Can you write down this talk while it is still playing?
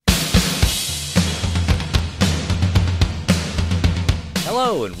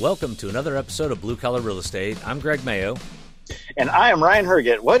Hello, and welcome to another episode of Blue Collar Real Estate. I'm Greg Mayo. And I am Ryan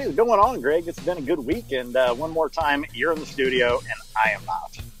Herget. What is going on, Greg? It's been a good week, and one more time, you're in the studio, and I am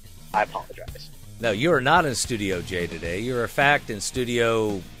not. I apologize. No, you are not in Studio J today. You're, in fact, in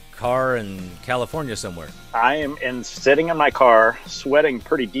Studio Car in California somewhere. I am sitting in my car, sweating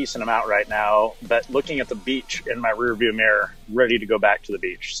pretty decent amount right now, but looking at the beach in my rearview mirror, ready to go back to the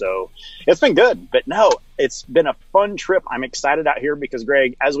beach. So it's been good, but no, it's been a fun trip. I'm excited out here because,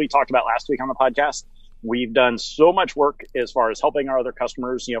 Greg, as we talked about last week on the podcast, we've done so much work as far as helping our other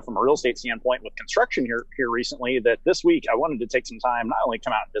customers, from a real estate standpoint with construction here recently, that this week I wanted to take some time, not only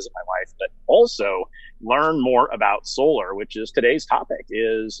come out and visit my wife, but also learn more about solar, which is today's topic,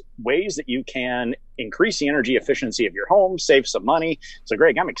 is ways that you can increase the energy efficiency of your home, save some money. So,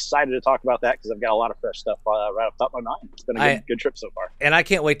 Greg, I'm excited to talk about that because I've got a lot of fresh stuff right off the top of my mind. It's been a good trip so far. And I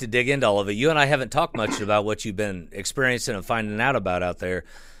can't wait to dig into all of it. You and I haven't talked much about what you've been experiencing and finding out about out there.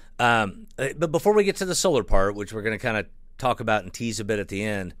 But before we get to the solar part, which we're going to kind of talk about and tease a bit at the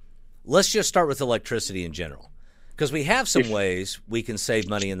end, let's just start with electricity in general, because we have some ways we can save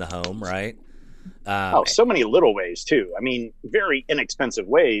money in the home, right? So many little ways too. I mean, very inexpensive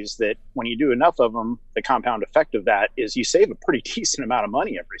ways that when you do enough of them, the compound effect of that is you save a pretty decent amount of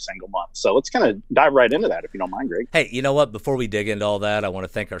money every single month. So let's kind of dive right into that if you don't mind, Greg. Hey, you know what? Before we dig into all that, I want to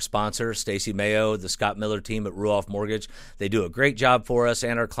thank our sponsor, Stacy Mayo, the Scott Miller team at Ruoff Mortgage. They do a great job for us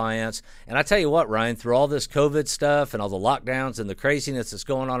and our clients. And I tell you what, Ryan, through all this COVID stuff and all the lockdowns and the craziness that's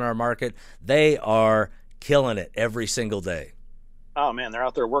going on in our market, they are killing it every single day. Oh man, they're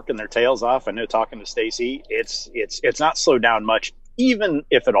out there working their tails off. I know, talking to Stacy, it's not slowed down much, even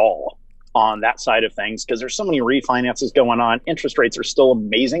if at all, on that side of things, because there's so many refinances going on. Interest rates are still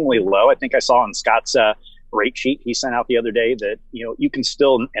amazingly low. I think I saw on Scott's rate sheet he sent out the other day that you can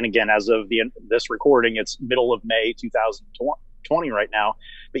still, and again, as of this recording, it's middle of May 2020 right now,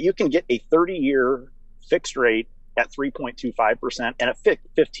 but you can get a 30-year fixed rate at 3.25% and a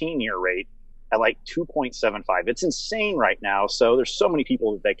 15-year rate at like 2.75. It's insane right now. So there's so many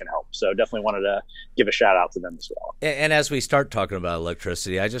people that they can help. So definitely wanted to give a shout out to them as well. And as we start talking about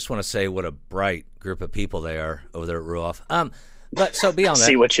electricity, I just want to say what a bright group of people they are over there at Ruoff. But so beyond that,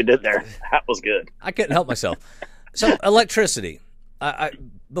 see what you did there. That was good. I couldn't help myself. So electricity,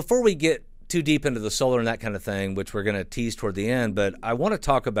 before we get too deep into the solar and that kind of thing, which we're going to tease toward the end, but I want to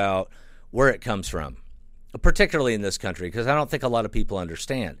talk about where it comes from, particularly in this country, because I don't think a lot of people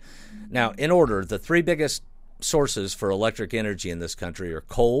understand. Now, in order, the three biggest sources for electric energy in this country are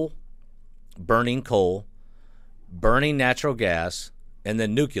coal, burning natural gas, and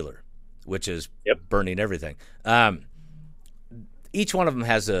then nuclear, which is burning everything. Each one of them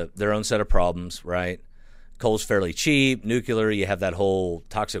has their own set of problems, right? Coal's fairly cheap. Nuclear, you have that whole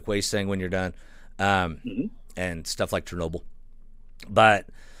toxic waste thing when you're done, and stuff like Chernobyl. But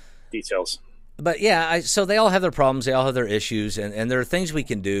details. But yeah, so they all have their problems, they all have their issues, and there are things we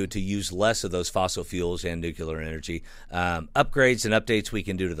can do to use less of those fossil fuels and nuclear energy. Upgrades and updates we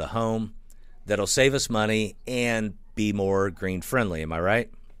can do to the home that'll save us money and be more green friendly. Am I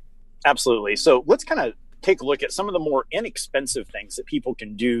right? Absolutely. So let's kind of take a look at some of the more inexpensive things that people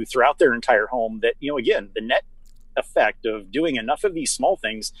can do throughout their entire home that, again, the net effect of doing enough of these small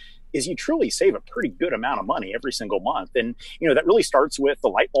things is you truly save a pretty good amount of money every single month. And, that really starts with the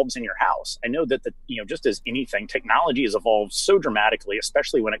light bulbs in your house. I know that just as anything, technology has evolved so dramatically,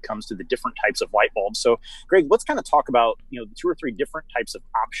 especially when it comes to the different types of light bulbs. So, Greg, let's kind of talk about, the two or three different types of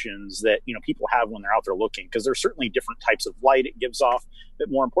options that, people have when they're out there looking, because there's certainly different types of light it gives off. But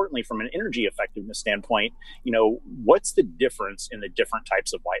more importantly, from an energy effectiveness standpoint, what's the difference in the different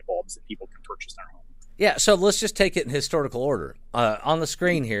types of light bulbs that people can purchase in their home? Yeah, so let's just take it in historical order. On the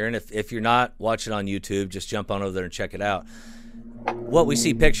screen here, and if you're not watching on YouTube, just jump on over there and check it out. What we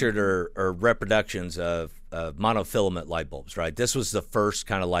see pictured are reproductions of monofilament light bulbs, right? This was the first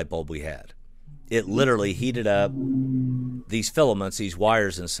kind of light bulb we had. It literally heated up these filaments, these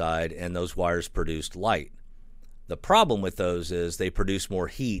wires inside, and those wires produced light. The problem with those is they produce more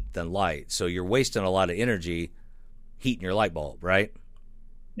heat than light, so you're wasting a lot of energy heating your light bulb, right?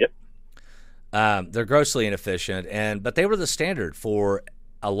 They're grossly inefficient, but they were the standard for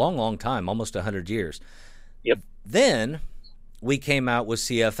a long, long time, almost 100 years. Yep. Then we came out with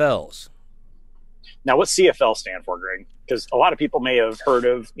CFLs. Now, what's CFL stand for, Greg? Because a lot of people may have heard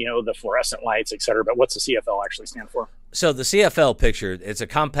of, the fluorescent lights, et cetera, but what's the CFL actually stand for? So the CFL picture, it's a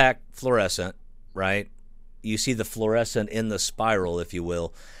compact fluorescent, right? You see the fluorescent in the spiral, if you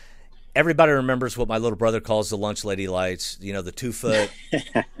will. Everybody remembers what my little brother calls the lunch lady lights, the 2-foot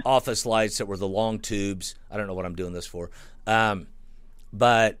office lights that were the long tubes. I don't know what I'm doing this for.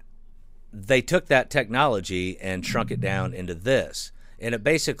 But they took that technology and shrunk it down into this. And it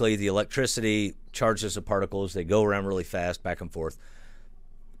basically, the electricity charges the particles. They go around really fast, back and forth.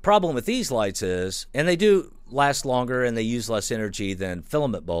 Problem with these lights is, and they do last longer and they use less energy than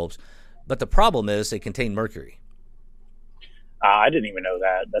filament bulbs, but the problem is they contain mercury. I didn't even know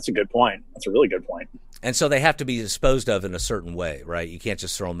that. That's a good point. That's a really good point. And so they have to be disposed of in a certain way, right? You can't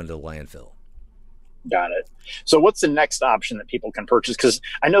just throw them into the landfill. Got it. So what's the next option that people can purchase? Because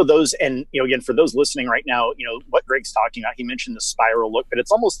I know those, and again, for those listening right now, what Greg's talking about, he mentioned the spiral look, but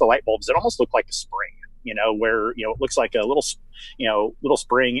it's almost the light bulbs. It almost look like a spring, where, it looks like a little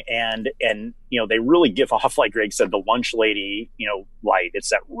spring and they really give off, like Greg said, the lunch lady, light. It's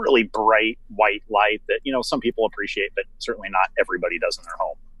that really bright white light that, some people appreciate, but certainly not everybody does in their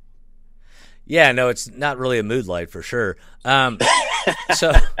home. Yeah, no, it's not really a mood light for sure.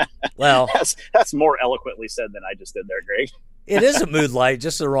 So, well, that's more eloquently said than I just did there, Greg. It is a mood light,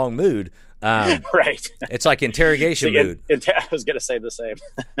 just the wrong mood. Right. It's like interrogation mood. I was going to say the same.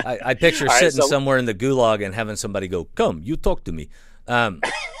 I picture sitting somewhere in the gulag and having somebody go, "Come, you talk to me.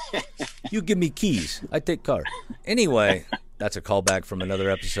 You give me keys. I take car." Anyway, that's a callback from another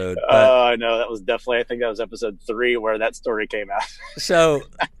episode. I know. That was definitely, I think that was episode 3 where that story came out. So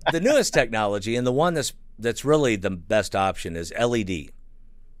the newest technology, and the one that's really the best option, is LED.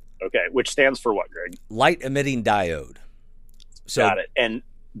 Okay, which stands for what, Greg? Light emitting diode. So, got it. And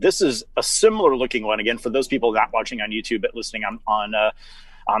this is a similar looking one. Again, for those people not watching on YouTube but listening on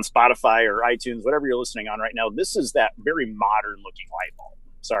Spotify or iTunes, whatever you're listening on right now, this is that very modern looking light bulb.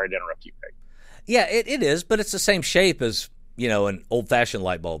 Sorry to interrupt you, Greg. Yeah, it is, but it's the same shape as, an old-fashioned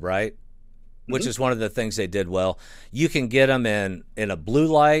light bulb, right? Which is one of the things they did well. You can get them in a blue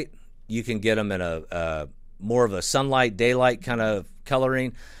light. You can get them in a more of a sunlight, daylight kind of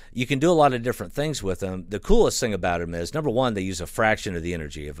coloring. You can do a lot of different things with them. The coolest thing about them is, number one, they use a fraction of the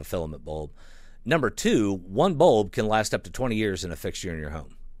energy of a filament bulb. Number two, one bulb can last up to 20 years in a fixture in your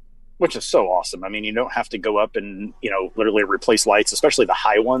home. Which is so awesome. I mean, you don't have to go up and, literally replace lights, especially the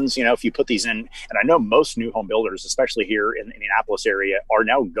high ones. If you put these in, and I know most new home builders, especially here in the Indianapolis area, are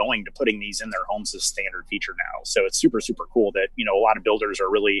now going to putting these in their homes as a standard feature now. So it's super, super cool that, a lot of builders are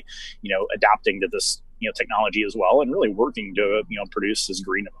really, adapting to this, technology as well, and really working to, produce as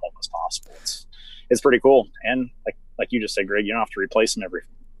green of a home as possible. It's pretty cool. And like you just said, Greg, you don't have to replace them every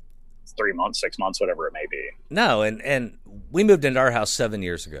 3 months, 6 months, whatever it may be. No. And we moved into our house 7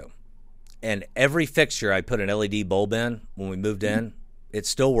 years ago. And every fixture I put an LED bulb in when we moved in, it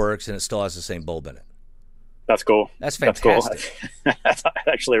still works and it still has the same bulb in it. That's cool. That's fantastic. That's cool. That's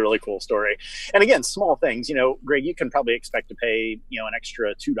actually a really cool story. And again, small things, Greg, you can probably expect to pay, an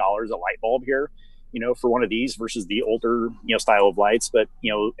extra $2 a light bulb here, for one of these versus the older, style of lights. But,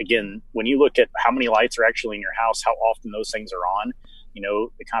 again, when you look at how many lights are actually in your house, how often those things are on,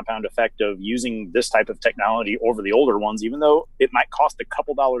 the compound effect of using this type of technology over the older ones, even though it might cost a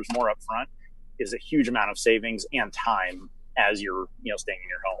couple dollars more up front, is a huge amount of savings and time as you're, staying in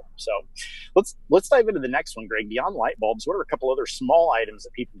your home. So let's dive into the next one, Greg. Beyond light bulbs, what are a couple other small items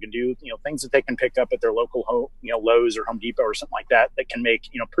that people can do, things that they can pick up at their local home, Lowe's or Home Depot or something like that, that can make,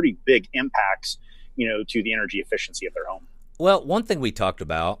 pretty big impacts, to the energy efficiency of their home? Well, one thing we talked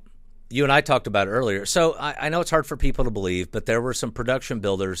about, you and I talked about earlier. So I know it's hard for people to believe, but there were some production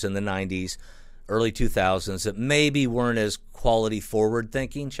builders in the 90s, early 2000s that maybe weren't as quality forward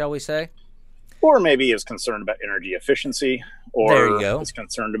thinking, shall we say? Or maybe is concerned about energy efficiency, or is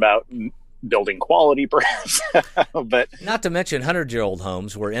concerned about building quality, perhaps. But not to mention 100-year-old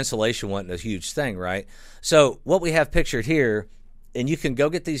homes where insulation wasn't a huge thing, right? So what we have pictured here, and you can go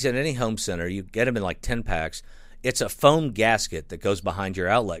get these at any home center. You get them in like 10 packs. It's a foam gasket that goes behind your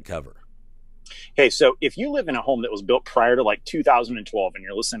outlet cover. Okay, so if you live in a home that was built prior to 2012 and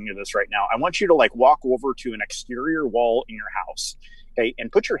you're listening to this right now, I want you to walk over to an exterior wall in your house, okay,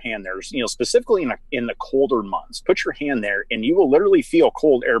 and put your hand there, specifically in the colder months. Put your hand there and you will literally feel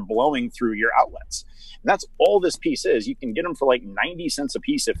cold air blowing through your outlets. And that's all this piece is. You can get them for 90 cents a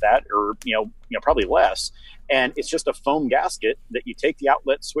piece, if that, or probably less. And it's just a foam gasket that you take the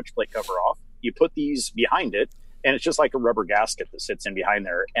outlet switch plate cover off, you put these behind it, and it's just like a rubber gasket that sits in behind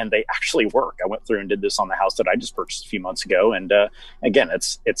there, and they actually work. I went through and did this on the house that I just purchased a few months ago, and again,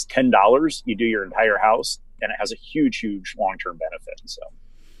 it's $10. You do your entire house, and it has a huge long-term benefit.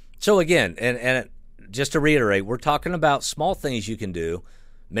 So again, and just to reiterate, we're talking about small things you can do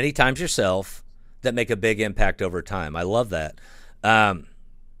many times yourself that make a big impact over time. I love that.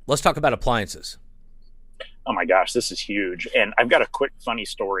 Let's talk about appliances. Oh my gosh, this is huge. And I've got a quick funny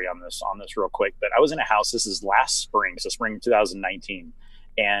story on this real quick. But I was in a house, this is last spring, so spring 2019.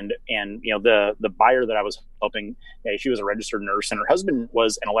 And the buyer that I was helping, she was a registered nurse, and her husband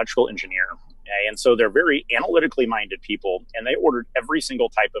was an electrical engineer. And so they're very analytically minded people, and they ordered every single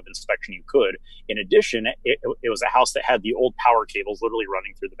type of inspection you could. In addition, it was a house that had the old power cables literally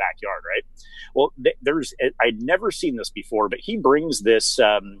running through the backyard, right? Well, I'd never seen this before, but he brings this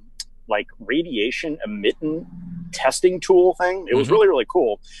like radiation emitting testing tool thing. It was really, really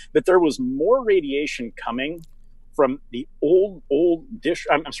cool. But there was more radiation coming from the old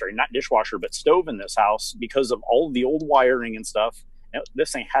I'm sorry, not dishwasher, but stove in this house because of all of the old wiring and stuff. Now,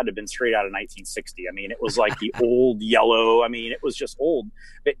 this thing had to have been straight out of 1960. I mean, it was like the old yellow. I mean, it was just old.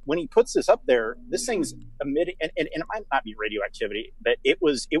 But when he puts this up there, this thing's emitting, and it might not be radioactivity, but it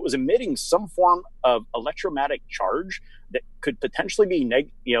was emitting some form of electromagnetic charge that could potentially be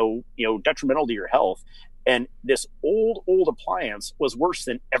detrimental to your health. And this old appliance was worse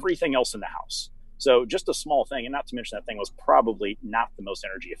than everything else in the house. So just a small thing, and not to mention that thing was probably not the most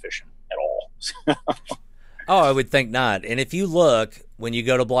energy efficient at all. Oh, I would think not. And if you look, when you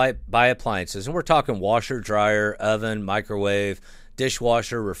go to buy appliances, and we're talking washer, dryer, oven, microwave,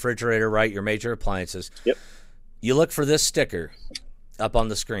 dishwasher, refrigerator, right, your major appliances. Yep. You look for this sticker up on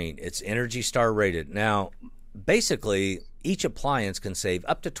the screen. It's Energy Star rated. Now, basically, each appliance can save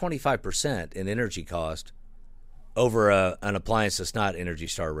up to 25% in energy cost over an appliance that's not Energy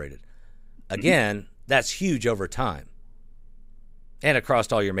Star rated. Again, that's huge over time and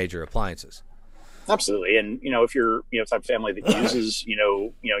across all your major appliances. Absolutely. And, if you're, type of family that uses,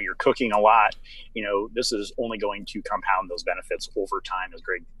 you're cooking a lot, this is only going to compound those benefits over time, as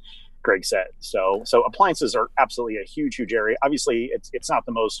Greg said. So appliances are absolutely a huge, huge area. Obviously, it's not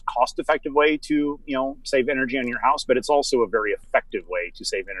the most cost effective way to, save energy on your house, but it's also a very effective way to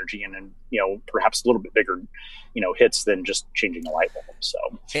save energy and perhaps a little bit bigger, hits than just changing a light bulb. So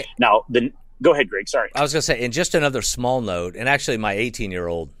now go ahead, Greg. Sorry. I was going to say, and just another small note, and actually my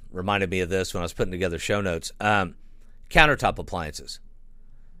 18-year-old reminded me of this when I was putting together show notes. Countertop appliances,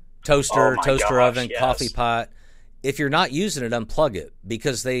 toaster oven, yes. Coffee pot. If you're not using it, unplug it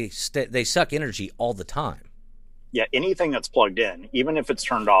because they suck energy all the time. Yeah, anything that's plugged in, even if it's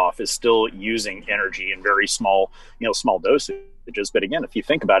turned off, is still using energy in very small dosages. But again, if you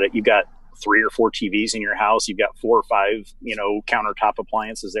think about it, you've got 3 or 4 TVs in your house. You've got 4 or 5, countertop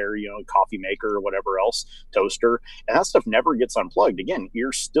appliances there, coffee maker or whatever else, toaster, and that stuff never gets unplugged. Again,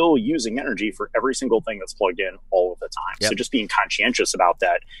 you're still using energy for every single thing that's plugged in all of the time. Yep. So just being conscientious about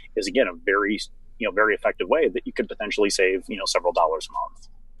that is, again, a very effective way that you could potentially save, several dollars a month.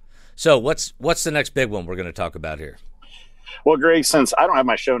 So what's the next big one we're going to talk about here? Well, Greg, since I don't have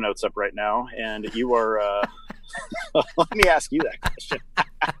my show notes up right now and you are, let me ask you that question.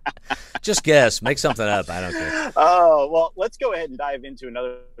 Just guess, make something up. I don't care. Oh, well, let's go ahead and dive into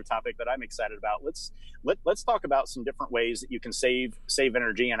another topic that I'm excited about. Let's talk about some different ways that you can save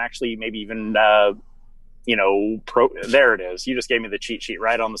energy and actually maybe even, there it is. You just gave me the cheat sheet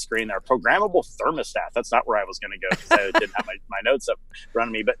right on the screen there. Programmable thermostat. That's not where I was going to go because I didn't have my notes up in front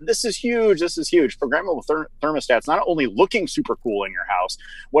of me. But this is huge. Programmable thermostats not only looking super cool in your house.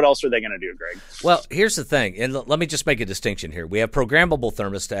 What else are they going to do, Greg? Well, here's the thing, and let me just make a distinction here. We have programmable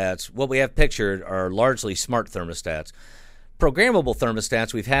thermostats. What we have pictured are largely smart thermostats. Programmable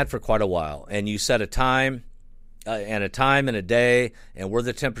thermostats we've had for quite a while, and you set a time and a day and where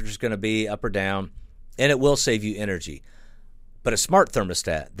the temperature is going to be up or down. And it will save you energy. But a smart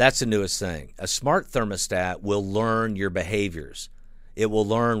thermostat, that's the newest thing. A smart thermostat will learn your behaviors. It will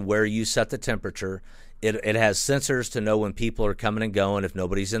learn where you set the temperature. It has sensors to know when people are coming and going. If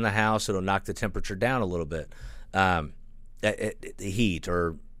nobody's in the house, it'll knock the temperature down a little bit. The heat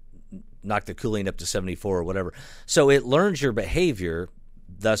or knock the cooling up to 74 or whatever. So it learns your behavior,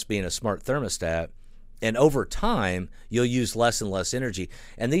 thus being a smart thermostat. And over time, you'll use less and less energy.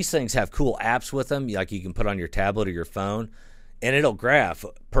 And these things have cool apps with them, like you can put on your tablet or your phone, and it'll graph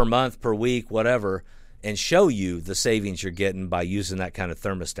per month, per week, whatever, and show you the savings you're getting by using that kind of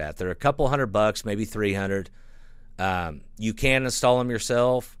thermostat. They're a couple $100, maybe $300. You can install them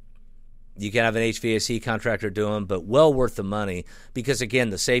yourself. You can have an HVAC contractor do them, but well worth the money because, again,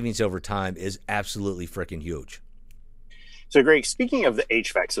 the savings over time is absolutely freaking huge. So, Greg, speaking of the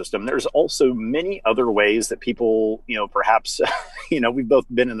HVAC system, there's also many other ways that people, perhaps, we've both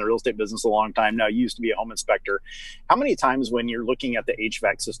been in the real estate business a long time now. You used to be a home inspector. How many times when you're looking at the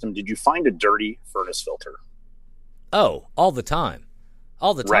HVAC system did you find a dirty furnace filter? Oh, all the time.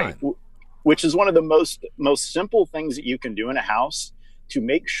 All the time. Right. Which is one of the most simple things that you can do in a house to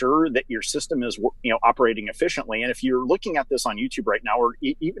make sure that your system is, operating efficiently. And if you're looking at this on YouTube right now, or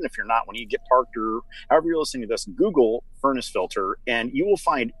even if you're not, when you get parked or however you're listening to this, Google furnace filter, and you will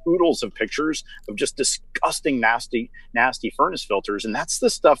find oodles of pictures of just disgusting, nasty furnace filters. And that's the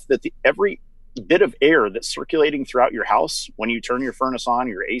stuff that every bit of air that's circulating throughout your house when you turn your furnace on,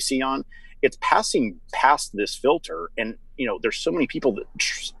 your AC on, it's passing past this filter. And, there's so many people that,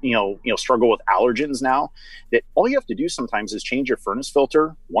 struggle with allergens now, that all you have to do sometimes is change your furnace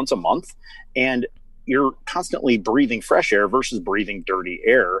filter once a month, and you're constantly breathing fresh air versus breathing dirty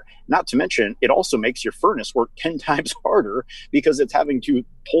air. Not to mention, it also makes your furnace work 10 times harder because it's having to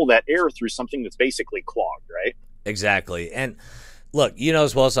pull that air through something that's basically clogged, right? Exactly. And look,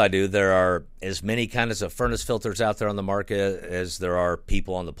 as well as I do, there are as many kinds of furnace filters out there on the market as there are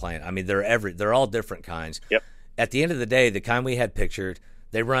people on the planet. I mean, they're all different kinds. Yep. At the end of the day, the kind we had pictured,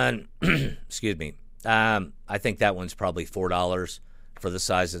 they run, excuse me, I think that one's probably $4 for the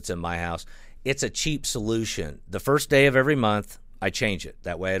size that's in my house. It's a cheap solution. The first day of every month, I change it.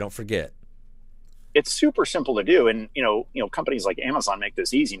 That way I don't forget. It's super simple to do. And, companies like Amazon make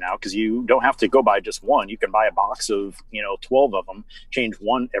this easy now, because you don't have to go buy just one. You can buy a box of, 12 of them, change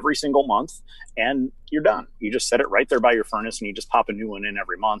one every single month, and you're done. You just set it right there by your furnace, and you just pop a new one in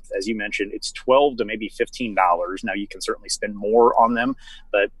every month. As you mentioned, it's $12 to maybe $15. Now, you can certainly spend more on them,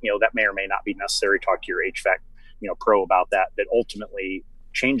 but, that may or may not be necessary. Talk to your HVAC, pro about that. But ultimately,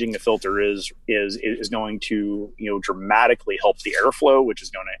 changing the filter is going to dramatically help the airflow, which is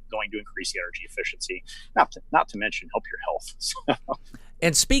going to increase the energy efficiency. Not to mention help your health.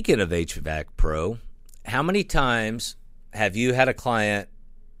 And speaking of HVAC Pro, how many times have you had a client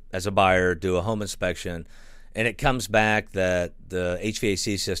as a buyer do a home inspection, and it comes back that the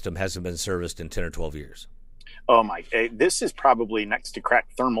HVAC system hasn't been serviced in 10 or 12 years? Oh my! This is probably, next to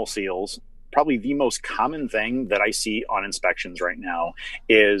cracked thermal seals, probably the most common thing that I see on inspections right now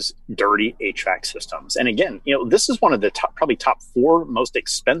is dirty HVAC systems. And again, this is one of the top 4 most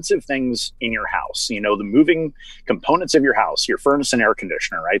expensive things in your house. The moving components of your house, your furnace and air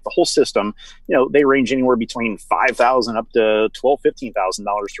conditioner, right? The whole system, they range anywhere between $5,000 up to $12,000, $15,000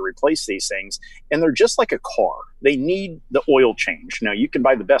 to replace these things. And they're just like a car. They need the oil change. Now, you can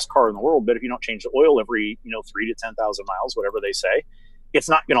buy the best car in the world, but if you don't change the oil every, 3 to 10,000 miles, whatever they say, it's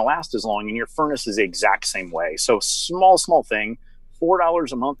not going to last as long. And your furnace is the exact same way. So small thing,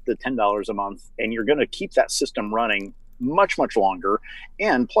 $4 a month to $10 a month, and you're going to keep that system running much, much longer.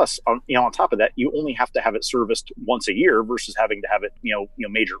 And plus, on top of that, you only have to have it serviced once a year versus having to have it,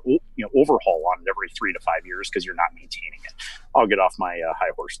 major, overhaul on it every 3 to 5 years because you're not maintaining it. I'll get off my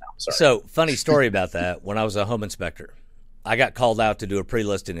high horse now. Sorry. So, funny story about that. When I was a home inspector, I got called out to do a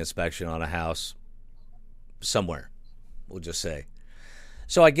pre-listing inspection on a house somewhere, we'll just say.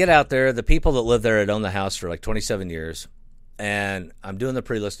 So I get out there. The people that live there had owned the house for like 27 years, and I'm doing the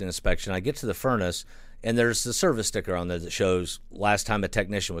pre-listing inspection. I get to the furnace, and there's the service sticker on there that shows last time a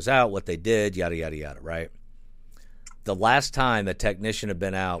technician was out, what they did, yada, yada, yada, right? The last time a technician had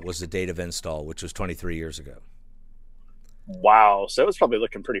been out was the date of install, which was 23 years ago. Wow. So it was probably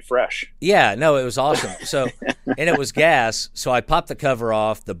looking pretty fresh. Yeah, no, it was awesome. So, and it was gas. So I popped the cover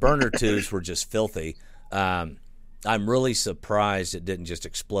off. The burner tubes were just filthy. I'm really surprised it didn't just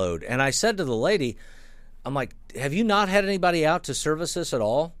explode. And I said to the lady, I'm like, have you not had anybody out to service this at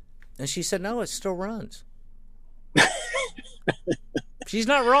all? And she said, no, it still runs. She's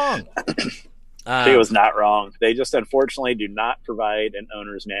not wrong. She was not wrong. They just unfortunately do not provide an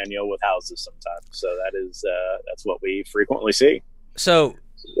owner's manual with houses sometimes. So that's what we frequently see. So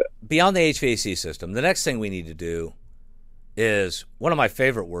beyond the HVAC system, the next thing we need to do is one of my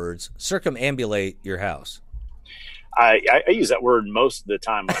favorite words, circumambulate your house. I use that word most of the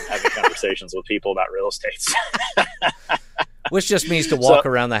time when I'm having conversations with people about real estate. Which just means to walk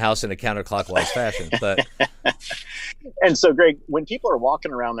around the house in a counterclockwise fashion. But and so, Greg, when people are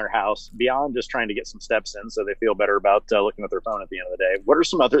walking around their house, beyond just trying to get some steps in so they feel better about looking at their phone at the end of the day, what are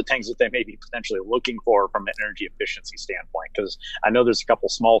some other things that they may be potentially looking for from an energy efficiency standpoint? Because I know there's a couple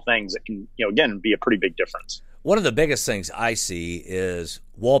small things that can, again, be a pretty big difference. One of the biggest things I see is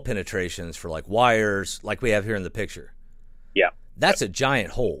wall penetrations for like wires, like we have here in the picture. Yeah. That's a giant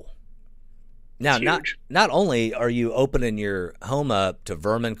hole. Now, not only are you opening your home up to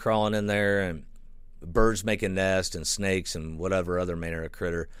vermin crawling in there and birds making nests and snakes and whatever other manner of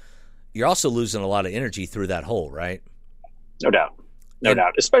critter, you're also losing a lot of energy through that hole, right? No doubt. No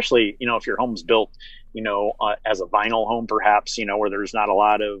doubt. Especially, if your home's built, as a vinyl home, perhaps, where there's not a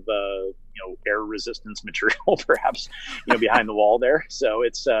lot of, air resistance material, perhaps, behind the wall there. So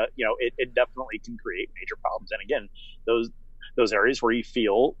it's, it definitely can create major problems. And again, those areas where you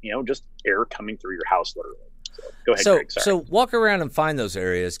feel, just air coming through your house, literally. So go ahead, Greg. Sorry. So walk around and find those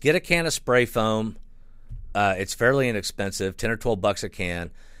areas. Get a can of spray foam. It's fairly inexpensive, $10 or $12 a can,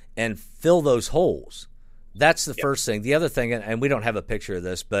 and fill those holes. That's the first thing. The other thing, and we don't have a picture of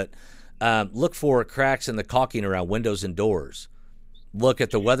this, but look for cracks in the caulking around windows and doors. Look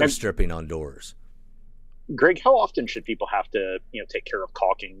at the weather stripping on doors. Greg, how often should people have to, take care of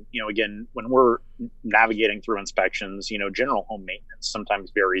caulking? Again, when we're navigating through inspections, general home maintenance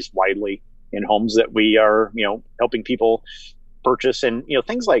sometimes varies widely in homes that we are, helping people purchase, and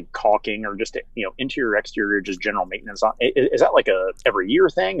things like caulking or just interior exterior just general maintenance. Is that like a every year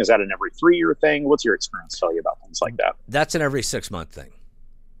thing? Is that an every 3-year thing? What's your experience tell you about things like that? That's an every 6-month thing.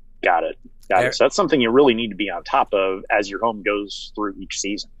 Got it. So that's something you really need to be on top of as your home goes through each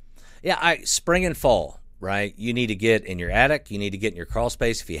season. Yeah, spring and fall, right? You need to get in your attic. You need to get in your crawl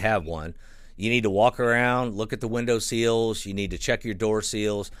space if you have one. You need to walk around, look at the window seals. You need to check your door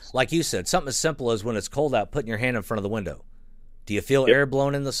seals. Like you said, something as simple as when it's cold out, putting your hand in front of the window. Do you feel air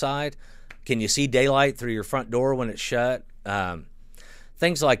blowing in the side? Can you see daylight through your front door when it's shut?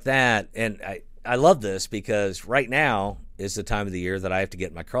 Things like that. And I love this because right now is the time of the year that I have to get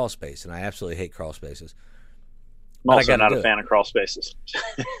in my crawl space, and I absolutely hate crawl spaces. I'm also not a fan of crawl spaces.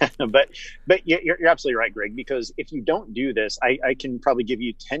 but you're absolutely right, Greg, because if you don't do this, I can probably give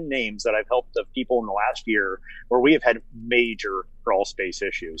you 10 names that I've helped of people in the last year where we have had major crawl space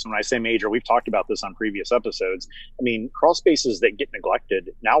issues. When I say major, we've talked about this on previous episodes. I mean, crawl spaces that get neglected,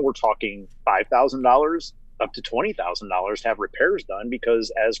 now we're talking $5,000 up to $20,000 to have repairs done,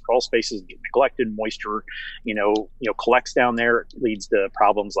 because as crawl spaces get neglected, moisture, collects down there. It leads to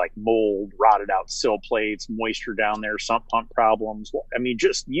problems like mold, rotted out sill plates, moisture down there, sump pump problems. I mean,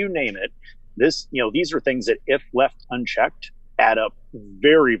 just you name it. These are things that, if left unchecked, add up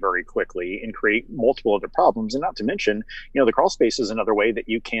very, very quickly and create multiple other problems. And not to mention, the crawl space is another way that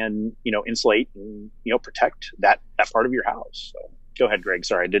you can, insulate and, protect that part of your house. So. Go ahead, Greg.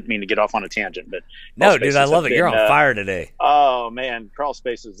 Sorry, I didn't mean to get off on a tangent, but no, dude, I love it. You're on fire today. Oh man, crawl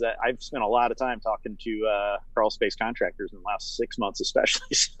spaces. That I've spent a lot of time talking to crawl space contractors in the last 6 months,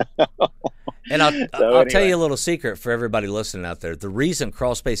 especially. And I'll tell you a little secret for everybody listening out there. The reason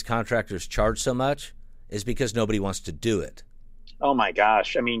crawl space contractors charge so much is because nobody wants to do it. Oh my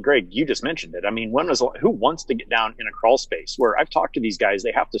gosh! I mean, Greg, you just mentioned it. I mean, who wants to get down in a crawl space where I've talked to these guys?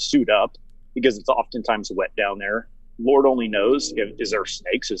 They have to suit up because it's oftentimes wet down there. Lord only knows, is there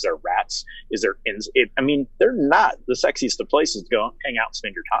snakes? Is there rats? Is there they're not the sexiest of places to go hang out and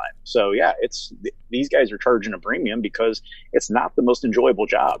spend your time. So yeah, these guys are charging a premium because it's not the most enjoyable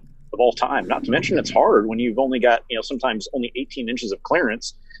job of all time. Not to mention it's hard when you've only got, sometimes only 18 inches of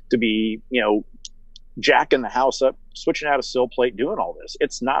clearance to be, jacking the house up, switching out a sill plate, doing all this.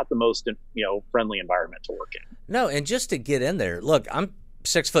 It's not the most, friendly environment to work in. No. And just to get in there, look, I'm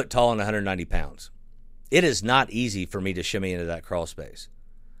 6 foot tall and 190 pounds. It is not easy for me to shimmy into that crawl space.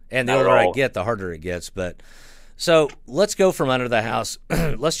 And the older I get, the harder it gets. But so let's go from under the house.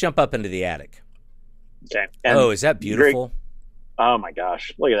 Let's jump up into the attic. Okay. And is that beautiful? Greg, oh my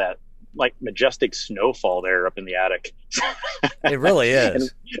gosh. Look at that. Like majestic snowfall there up in the attic. It really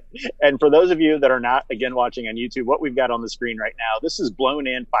is. And for those of you that are not, again, watching on YouTube, what we've got on the screen right now, this is blown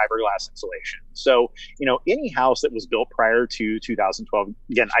in fiberglass insulation. So, any house that was built prior to 2012,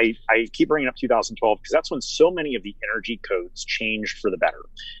 again, I keep bringing up 2012 because that's when so many of the energy codes changed for the better.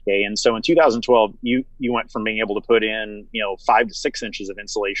 Okay. And so in 2012, you went from being able to put in, 5 to 6 inches of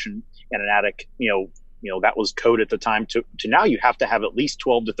insulation in an attic, that was code at the time to now you have to have at least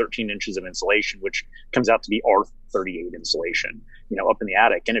 12 to 13 inches of insulation, which comes out to be R38 insulation, up in the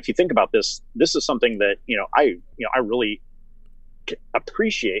attic. And if you think about this is something that, I really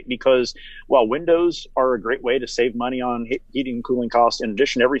appreciate, because while windows are a great way to save money on heating and cooling costs, in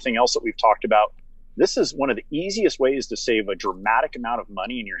addition to everything else that we've talked about, this is one of the easiest ways to save a dramatic amount of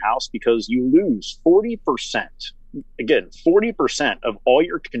money in your house, because you lose 40%. Again, 40% of all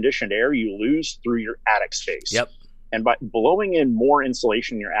your conditioned air you lose through your attic space. Yep. And by blowing in more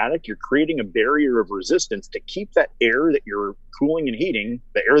insulation in your attic, you're creating a barrier of resistance to keep that air that you're cooling and heating,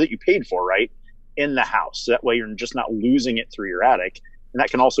 the air that you paid for, right, in the house. So that way you're just not losing it through your attic. And that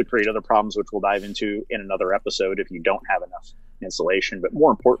can also create other problems, which we'll dive into in another episode if you don't have enough insulation. But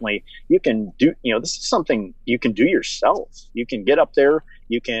more importantly, you can do, this is something you can do yourself. You can get up there,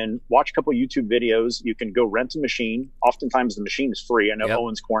 you can watch a couple of YouTube videos, you can go rent a machine. Oftentimes the machine is free. I know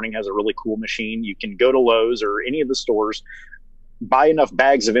Owens Corning has a really cool machine. You can go to Lowe's or any of the stores, buy enough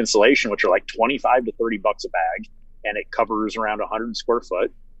bags of insulation, which are like 25 to 30 bucks a bag, and it covers around 100 square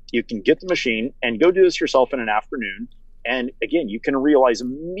foot. You can get the machine and go do this yourself in an afternoon. And again, you can realize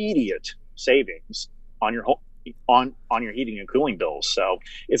immediate savings on your on your heating and cooling bills. So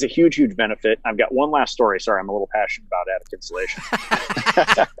it's a huge, huge benefit. I've got one last story. Sorry, I'm a little passionate about attic insulation.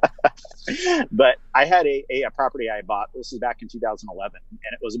 But I had a property I bought. This is back in 2011, and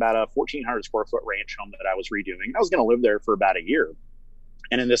it was about a 1,400 square foot ranch home that I was redoing. I was going to live there for about a year.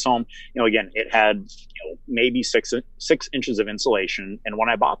 And in this home, again, it had maybe six inches of insulation. And when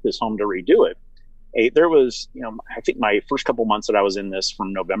I bought this home to redo it, There was, I think my first couple months that I was in this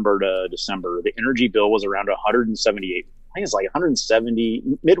from November to December, the energy bill was around 178. I think it's like 170,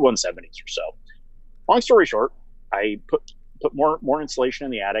 mid 170s or so. Long story short, I put more insulation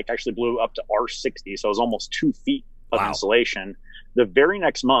in the attic. Actually blew up to R60, so it was almost 2 feet of insulation. The very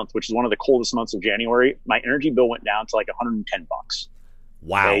next month, which is one of the coldest months of January, my energy bill went down to like $110.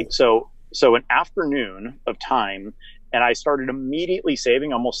 Wow. Okay? So an afternoon of time, and I started immediately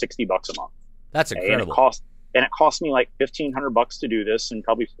saving almost $60 a month. That's incredible. And it cost me like $1,500 to do this in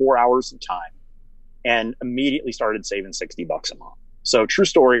probably 4 hours of time, and immediately started saving $60 a month. So true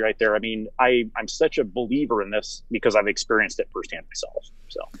story right there. I mean, I'm such a believer in this because I've experienced it firsthand myself.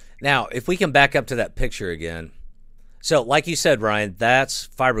 So now, if we can back up to that picture again. So like you said, Ryan, that's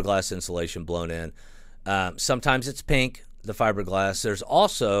fiberglass insulation blown in. Sometimes it's pink, the fiberglass. There's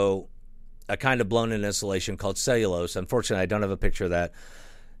also a kind of blown in insulation called cellulose. Unfortunately, I don't have a picture of that.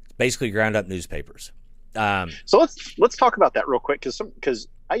 It's basically ground up newspapers. So let's talk about that real quick, because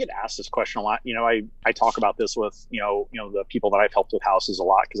I get asked this question a lot. I talk about this with the people that I've helped with houses a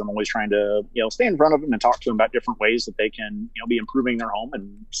lot, because I'm always trying to stay in front of them and talk to them about different ways that they can be improving their home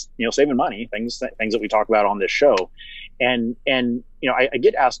and saving money, things that we talk about on this show. And I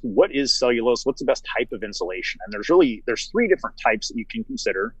get asked, what is cellulose? What's the best type of insulation? And there's 3 different types that you can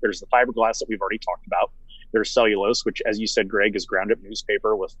consider. There's the fiberglass that we've already talked about. There's cellulose, which, as you said, Greg, is ground up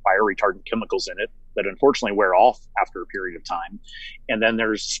newspaper with fire retardant chemicals in it that unfortunately wear off after a period of time. And then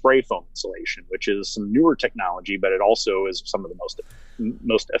there's spray foam insulation, which is some newer technology, but it also is some of the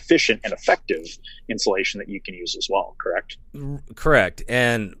most efficient and effective insulation that you can use as well. Correct? Correct.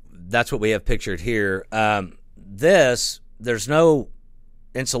 And that's what we have pictured here. There's no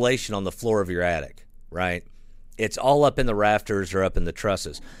insulation on the floor of your attic, right? It's all up in the rafters or up in the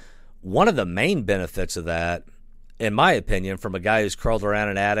trusses. One of the main benefits of that, in my opinion, from a guy who's crawled around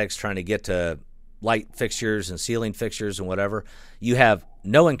in attics trying to get to light fixtures and ceiling fixtures and whatever, you have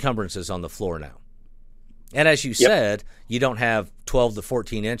no encumbrances on the floor now. And as you said, you don't have 12 to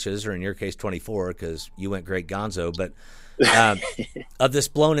 14 inches, or in your case 24, because you went great gonzo, but of this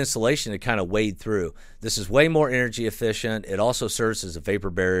blown insulation that kind of wade through. This is way more energy efficient. It also serves as a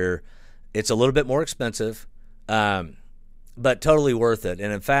vapor barrier. It's a little bit more expensive, but totally worth it.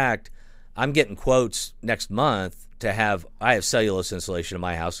 And in fact, I'm getting quotes next month to have, I have cellulose insulation in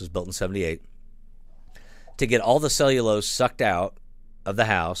my house. It was built in 78. To get all the cellulose sucked out of the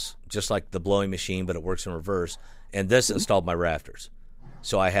house, just like the blowing machine, but it works in reverse. And this installed my rafters.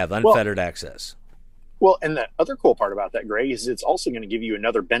 So I have unfettered access. Well, and the other cool part about that, Greg, is it's also going to give you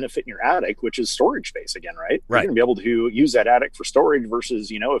another benefit in your attic, which is storage space again, right? Right. You're going to be able to use that attic for storage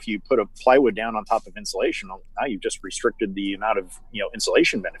versus, if you put a plywood down on top of insulation, now you've just restricted the amount of,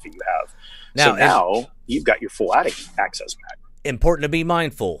 insulation benefit you have. Now you've got your full attic access back. Important to be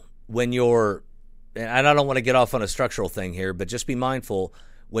mindful when you're, and I don't want to get off on a structural thing here, but just be mindful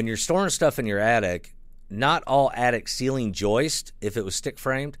when you're storing stuff in your attic. Not all attic ceiling joist, if it was stick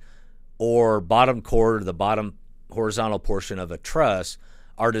framed, or bottom cord, the bottom horizontal portion of a truss,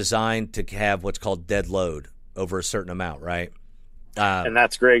 are designed to have what's called dead load over a certain amount, right? And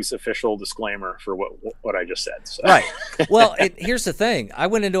that's Greg's official disclaimer for what I just said. So. Right. Well, here's the thing. I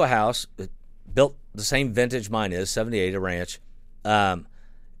went into a house, built the same vintage mine is, 78, a ranch, and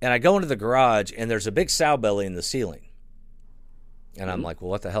I go into the garage, and there's a big sow belly in the ceiling. And I'm like, well,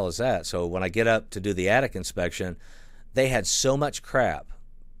 what the hell is that? So when I get up to do the attic inspection, they had so much crap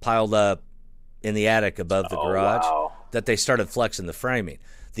piled up in the attic above the garage that they started flexing the framing.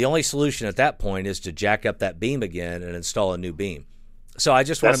 The only solution at that point is to jack up that beam again and install a new beam. So I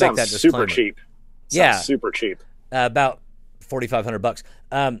just want to make that disclaimer. Super cheap. Super cheap. About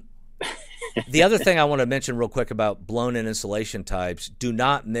 $4,500. The other thing I want to mention real quick about blown-in insulation types: do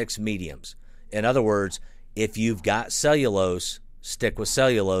not mix mediums. In other words, if you've got cellulose, stick with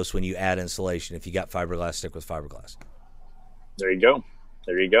cellulose when you add insulation. If you got fiberglass, stick with fiberglass. There you go.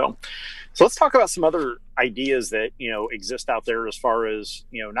 So let's talk about some other ideas that, exist out there as far as,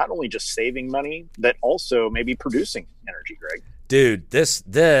 not only just saving money, but also maybe producing energy, Greg. Dude, this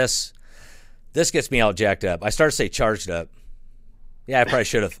gets me all jacked up. I started to say charged up. Yeah, I probably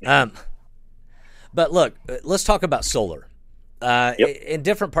should have. But look, let's talk about solar. In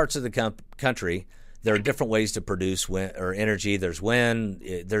different parts of the country, there are different ways to produce wind or energy. There's wind.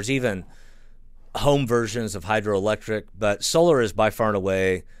 There's even home versions of hydroelectric, but solar is by far and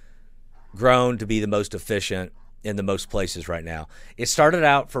away grown to be the most efficient in the most places right now. It started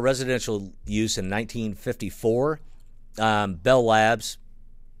out for residential use in 1954. Bell Labs,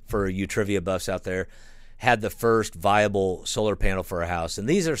 for you trivia buffs out there, had the first viable solar panel for a house. And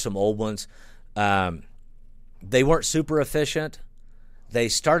these are some old ones. They weren't super efficient. they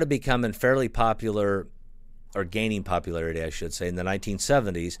started becoming fairly popular, or gaining popularity, I should say, in the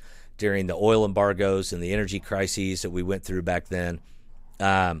 1970s during the oil embargoes and the energy crises that we went through back then.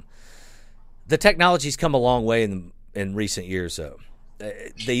 The technology's come a long way in recent years, though.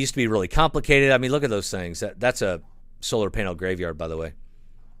 They used to be really complicated. I mean, look at those things. That's a solar panel graveyard, by the way,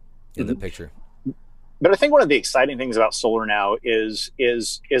 in the picture. But I think one of the exciting things about solar now is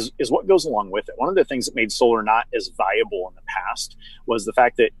what goes along with it. One of the things that made solar not as viable in the past was the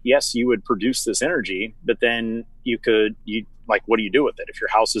fact that, yes, you would produce this energy, but then what do you do with it? If your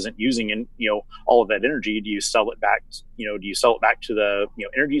house isn't using all of that energy, do you sell it back? Do you sell it back to the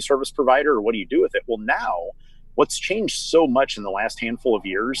energy service provider, or what do you do with it? Well, now what's changed so much in the last handful of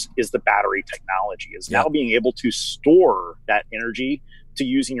years is the battery technology is now being able to store that energy to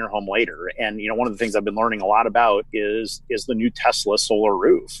use in your home later. And, one of the things I've been learning a lot about is the new Tesla solar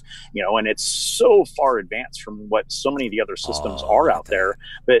roof, and it's so far advanced from what so many of the other systems are out there.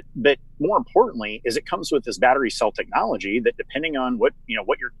 But more importantly is it comes with this battery cell technology that, depending on what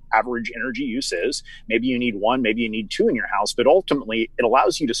your average energy use is, maybe you need one, maybe you need two in your house, but ultimately it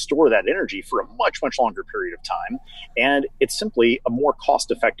allows you to store that energy for a much, much longer period of time. And it's simply a more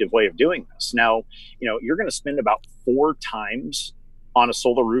cost-effective way of doing this. Now, you're going to spend about 4 times on a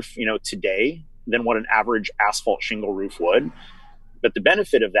solar roof, today than what an average asphalt shingle roof would. But the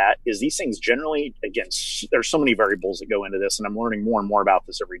benefit of that is these things generally, again, there's so many variables that go into this, and I'm learning more and more about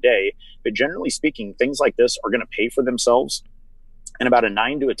this every day. But generally speaking, things like this are going to pay for themselves in about a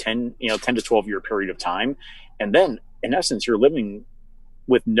 10 to 12 year period of time. And then in essence, you're living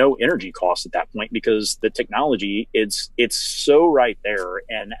with no energy costs at that point, because the technology, it's so right there.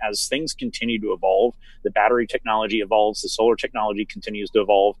 And as things continue to evolve, the battery technology evolves, the solar technology continues to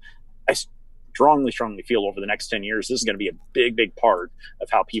evolve. I strongly feel over the next 10 years, this is going to be a big, big part of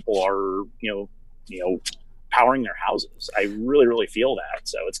how people are, powering their houses. I really, really feel that.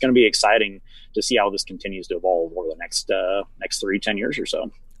 So it's going to be exciting to see how this continues to evolve over the next 10 years or so.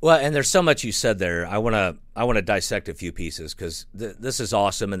 Well, and there's so much you said there. I want to dissect a few pieces, because this is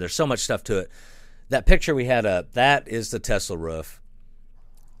awesome, and there's so much stuff to it. That picture we had up, that is the Tesla roof.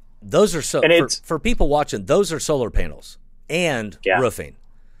 Those are for people watching. Those are solar panels and roofing.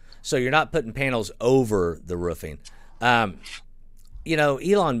 So you're not putting panels over the roofing. Elon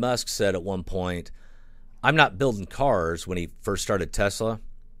Musk said at one point, "I'm not building cars." When he first started Tesla,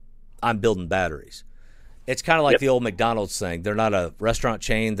 I'm building batteries. It's kind of like the old McDonald's thing. They're not a restaurant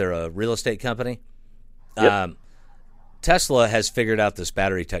chain. They're a real estate company. Tesla has figured out this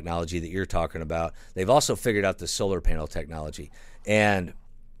battery technology that you're talking about. They've also figured out the solar panel technology. And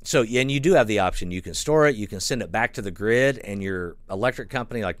you do have the option. You can store it. You can send it back to the grid, and your electric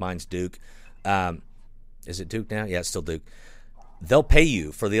company, like mine's Duke. Is it Duke now? Yeah, it's still Duke. They'll pay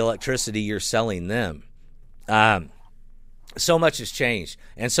you for the electricity you're selling them. So much has changed,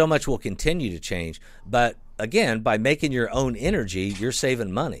 and so much will continue to change. But again, by making your own energy, you're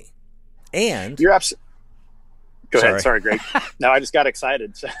saving money. And you're absolutely. Go ahead. Sorry, Greg. No, I just got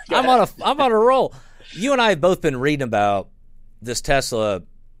excited. So I'm on a roll. You and I have both been reading about this Tesla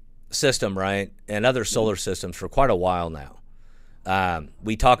system, right, and other solar systems for quite a while now.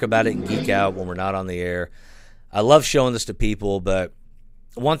 We talk about it and geek out when we're not on the air. I love showing this to people, but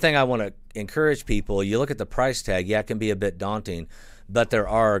one thing I want to encourage people, you look at the price tag, it can be a bit daunting, but there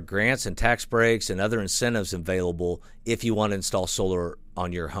are grants and tax breaks and other incentives available if you want to install solar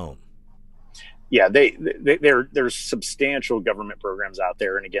on your home. Yeah, there's substantial government programs out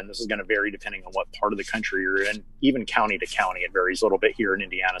there. And again, this is going to vary depending on what part of the country you're in. Even county to county, it varies a little bit here in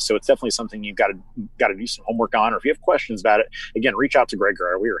Indiana. So it's definitely something you've got to do some homework on. Or if you have questions about it, again, reach out to Greg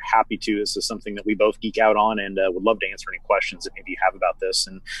or I. We are happy to. This is something that we both geek out on, and would love to answer any questions that maybe you have about this.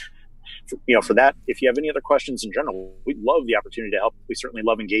 And for that, if you have any other questions in general, we'd love the opportunity to help. We certainly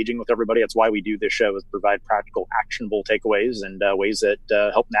love engaging with everybody. That's why we do this show, is provide practical, actionable takeaways and ways that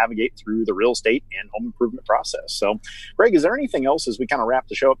help navigate through the real estate and home improvement process. So, Greg, is there anything else as we kind of wrap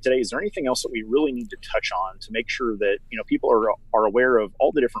the show up today? Is there anything else that we really need to touch on to make sure that people are aware of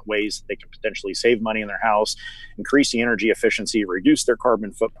all the different ways that they can potentially save money in their house, increase the energy efficiency, reduce their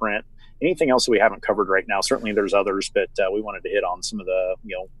carbon footprint? Anything else that we haven't covered right now? Certainly there's others, but we wanted to hit on some of the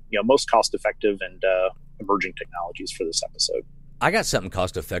most cost-effective and emerging technologies for this episode. I got something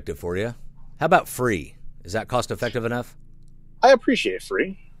cost-effective for you. How about free? Is that cost-effective enough? I appreciate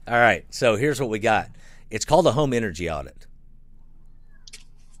free. All right, so here's what we got. It's called a home energy audit.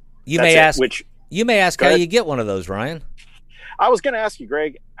 You may ask how you get one of those, Ryan. I was going to ask you,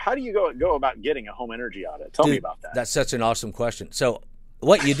 Greg, how do you go about getting a home energy audit? Tell me about that. That's such an awesome question. So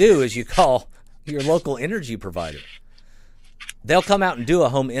what you do is you call your local energy provider. They'll come out and do a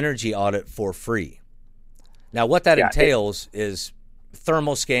home energy audit for free. Now, what that entails is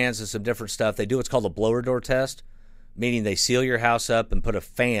thermal scans and some different stuff. They do what's called a blower door test, meaning they seal your house up and put a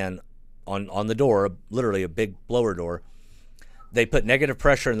fan on the door, literally a big blower door. They put negative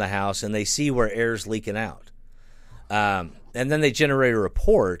pressure in the house, and they see where air's leaking out. And then they generate a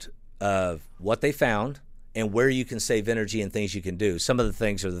report of what they found and where you can save energy and things you can do. Some of the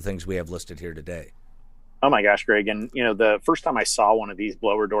things are the things we have listed here today. Oh my gosh, Greg. And, the first time I saw one of these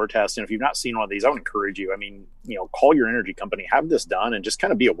blower door tests, and if you've not seen one of these, I would encourage you. I mean, call your energy company, have this done, and just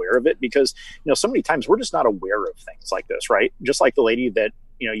kind of be aware of it, because, so many times we're just not aware of things like this, right? Just like the lady that,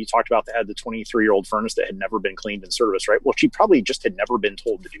 you talked about that had the 23-year-old furnace that had never been cleaned and serviced, right? Well, she probably just had never been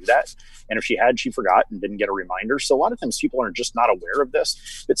told to do that. And if she had, she forgot and didn't get a reminder. So a lot of times people are just not aware of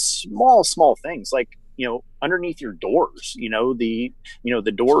this. It's small things like, underneath your doors, the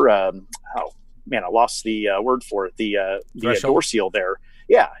door, I lost the word for it. The door seal there.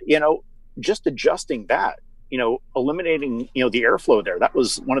 Yeah. Just adjusting that, eliminating, the airflow there. That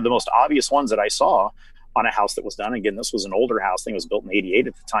was one of the most obvious ones that I saw on a house that was done. Again, this was an older house. I think it was built in '88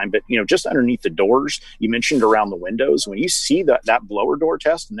 at the time, but just underneath the doors, you mentioned around the windows, when you see that blower door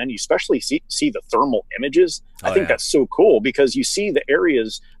test, and then you especially see the thermal images, I think that's so cool, because you see the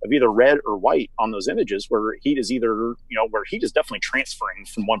areas of either red or white on those images where heat is where heat is definitely transferring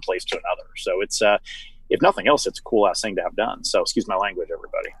from one place to another. So it's, if nothing else, it's a cool ass thing to have done. So excuse my language,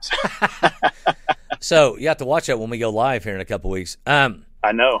 everybody. So you have to watch that when we go live here in a couple weeks. I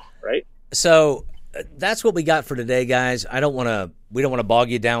know, right? So that's what we got for today, guys. We don't want to bog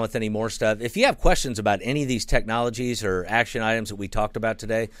you down with any more stuff. If you have questions about any of these technologies or action items that we talked about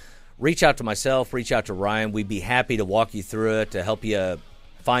today, reach out to myself, reach out to Ryan. We'd be happy to walk you through it, to help you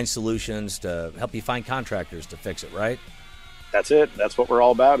find solutions, to help you find contractors to fix it, right? That's it. That's what we're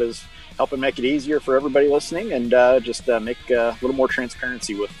all about, is helping make it easier for everybody listening, and just make a little more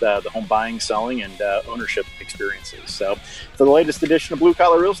transparency with the home buying, selling, and ownership experiences. So for the latest edition of Blue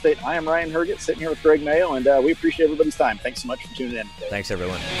Collar Real Estate, I am Ryan Herget, sitting here with Greg Mayo, and we appreciate everybody's time. Thanks so much for tuning in today. Thanks,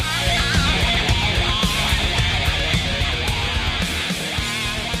 everyone.